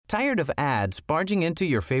Tired of ads barging into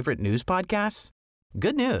your favorite news podcasts?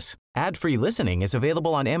 Good news. Ad-free listening is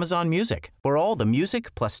available on Amazon Music for all the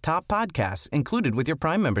music plus top podcasts included with your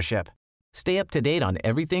Prime membership. Stay up to date on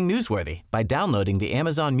everything newsworthy by downloading the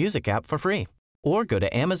Amazon Music app for free or go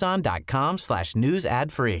to amazon.com/news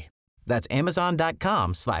ad free. That's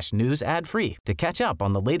amazon.com/news ad free to catch up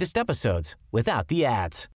on the latest episodes without the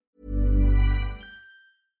ads.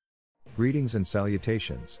 Greetings and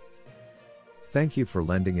salutations. Thank you for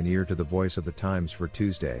lending an ear to the voice of the times for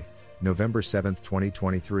Tuesday, November 7,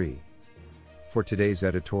 2023. For today's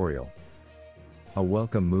editorial, a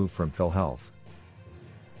welcome move from PhilHealth.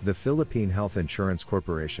 The Philippine Health Insurance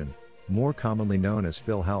Corporation, more commonly known as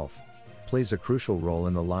PhilHealth, plays a crucial role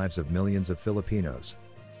in the lives of millions of Filipinos.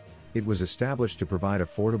 It was established to provide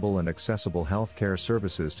affordable and accessible healthcare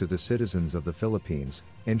services to the citizens of the Philippines,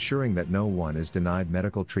 ensuring that no one is denied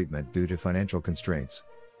medical treatment due to financial constraints.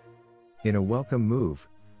 In a welcome move,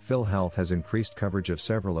 PhilHealth has increased coverage of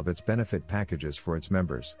several of its benefit packages for its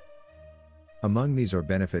members. Among these are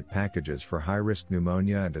benefit packages for high-risk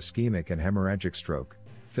pneumonia and ischemic and hemorrhagic stroke,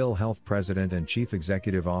 PhilHealth President and Chief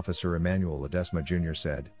Executive Officer Emmanuel Ledesma Jr.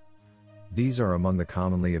 said. These are among the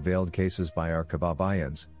commonly availed cases by our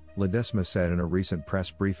kababayans, Ledesma said in a recent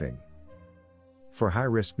press briefing. For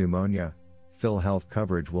high-risk pneumonia, PhilHealth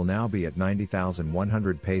coverage will now be at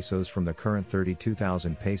 90,100 pesos from the current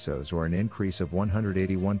 32,000 pesos, or an increase of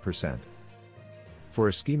 181%. For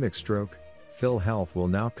ischemic stroke, PhilHealth will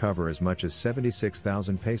now cover as much as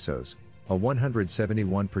 76,000 pesos, a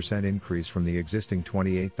 171% increase from the existing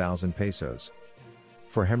 28,000 pesos.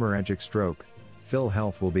 For hemorrhagic stroke,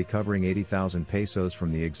 PhilHealth will be covering 80,000 pesos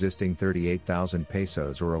from the existing 38,000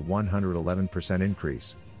 pesos, or a 111%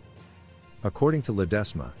 increase. According to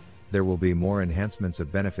Ledesma, there will be more enhancements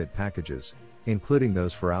of benefit packages, including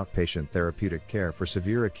those for outpatient therapeutic care for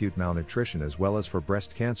severe acute malnutrition, as well as for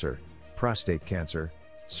breast cancer, prostate cancer,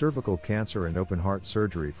 cervical cancer and open heart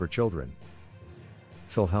surgery for children.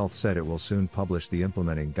 PhilHealth said it will soon publish the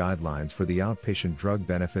implementing guidelines for the outpatient drug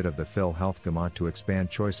benefit of the PhilHealth Gamot to expand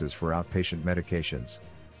choices for outpatient medications.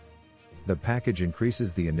 The package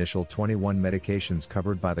increases the initial 21 medications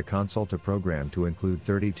covered by the Consulta program to include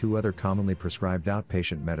 32 other commonly prescribed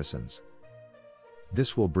outpatient medicines.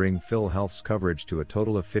 This will bring PhilHealth's coverage to a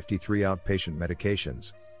total of 53 outpatient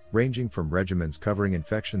medications, ranging from regimens covering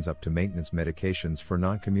infections up to maintenance medications for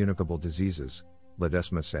non-communicable diseases,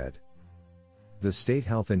 Ledesma said. The state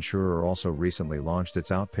health insurer also recently launched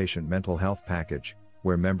its outpatient mental health package,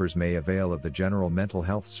 where members may avail of the general mental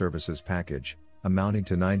health services package, amounting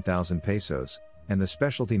to 9,000 pesos, and the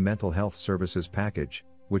specialty mental health services package,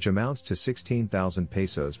 which amounts to 16,000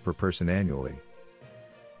 pesos per person annually.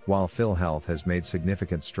 While PhilHealth has made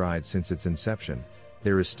significant strides since its inception,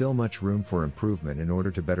 there is still much room for improvement in order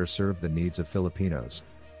to better serve the needs of Filipinos.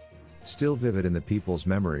 Still vivid in the people's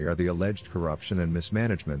memory are the alleged corruption and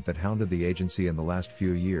mismanagement that hounded the agency in the last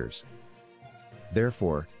few years.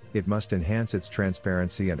 Therefore, it must enhance its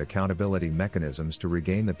transparency and accountability mechanisms to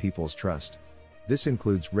regain the people's trust. This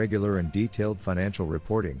includes regular and detailed financial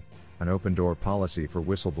reporting, an open-door policy for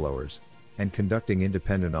whistleblowers, and conducting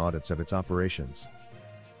independent audits of its operations.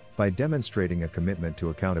 By demonstrating a commitment to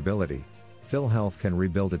accountability, PhilHealth can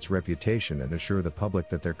rebuild its reputation and assure the public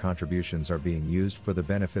that their contributions are being used for the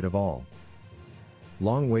benefit of all.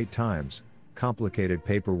 Long wait times, complicated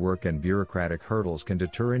paperwork and bureaucratic hurdles can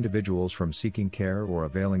deter individuals from seeking care or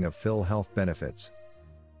availing of PhilHealth benefits.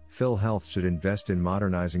 PhilHealth should invest in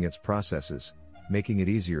modernizing its processes, making it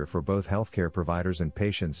easier for both healthcare providers and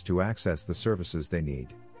patients to access the services they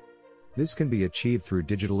need. This can be achieved through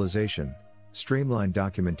digitalization, streamlined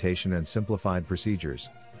documentation and simplified procedures.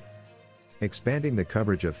 Expanding the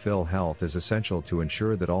coverage of PhilHealth is essential to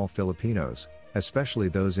ensure that all Filipinos, especially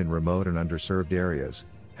those in remote and underserved areas,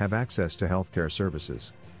 have access to healthcare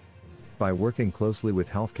services. By working closely with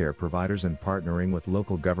healthcare providers and partnering with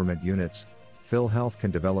local government units, PhilHealth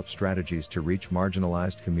can develop strategies to reach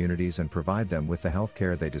marginalized communities and provide them with the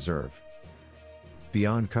healthcare they deserve.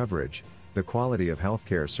 Beyond coverage, the quality of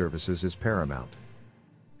healthcare services is paramount.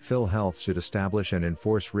 PhilHealth should establish and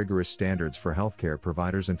enforce rigorous standards for healthcare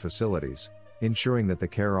providers and facilities, ensuring that the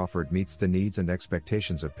care offered meets the needs and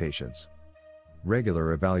expectations of patients.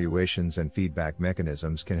 Regular evaluations and feedback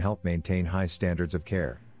mechanisms can help maintain high standards of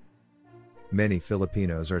care. Many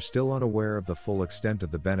Filipinos are still unaware of the full extent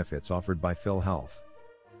of the benefits offered by PhilHealth.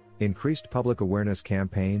 Increased public awareness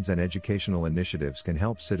campaigns and educational initiatives can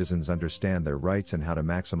help citizens understand their rights and how to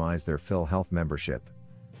maximize their PhilHealth membership.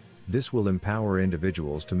 This will empower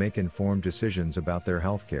individuals to make informed decisions about their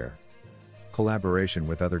healthcare. Collaboration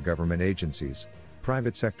with other government agencies,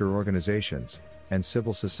 private sector organizations, and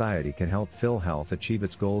civil society can help PhilHealth achieve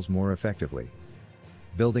its goals more effectively.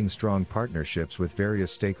 Building strong partnerships with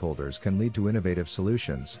various stakeholders can lead to innovative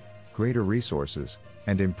solutions, greater resources,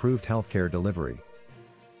 and improved healthcare delivery.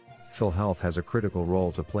 PhilHealth has a critical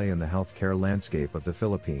role to play in the healthcare landscape of the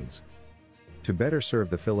Philippines. To better serve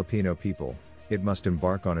the Filipino people, it must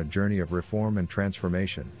embark on a journey of reform and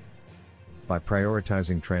transformation. By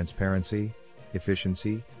prioritizing transparency,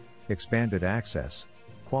 efficiency, expanded access,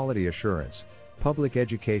 quality assurance, public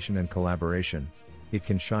education and collaboration, it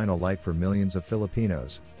can shine a light for millions of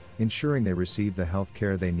Filipinos, ensuring they receive the health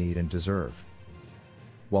care they need and deserve.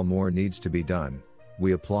 While more needs to be done,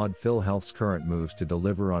 we applaud PhilHealth's current moves to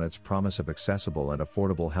deliver on its promise of accessible and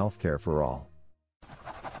affordable healthcare for all.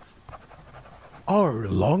 Our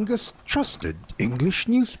longest trusted English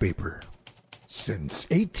newspaper since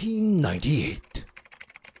 1898.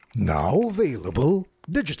 Now available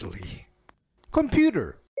digitally.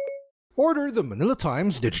 Computer. Order the Manila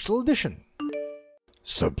Times Digital Edition.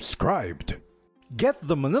 Subscribed. Get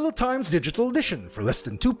the Manila Times Digital Edition for less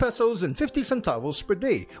than 2 pesos and 50 centavos per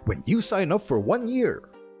day when you sign up for 1 year.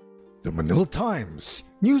 The Manila Times,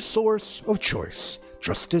 news source of choice,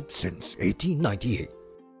 trusted since 1898.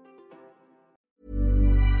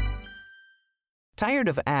 Tired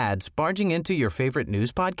of ads barging into your favorite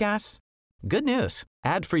news podcasts? Good news.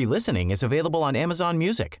 Ad-free listening is available on Amazon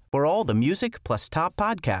Music for all the music plus top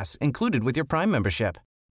podcasts included with your Prime membership.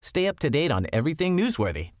 Stay up to date on everything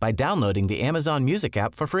newsworthy by downloading the Amazon Music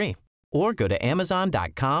app for free or go to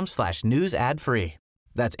amazon.com/news ad free.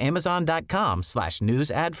 That's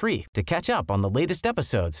amazon.com/news ad free to catch up on the latest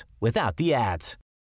episodes without the ads.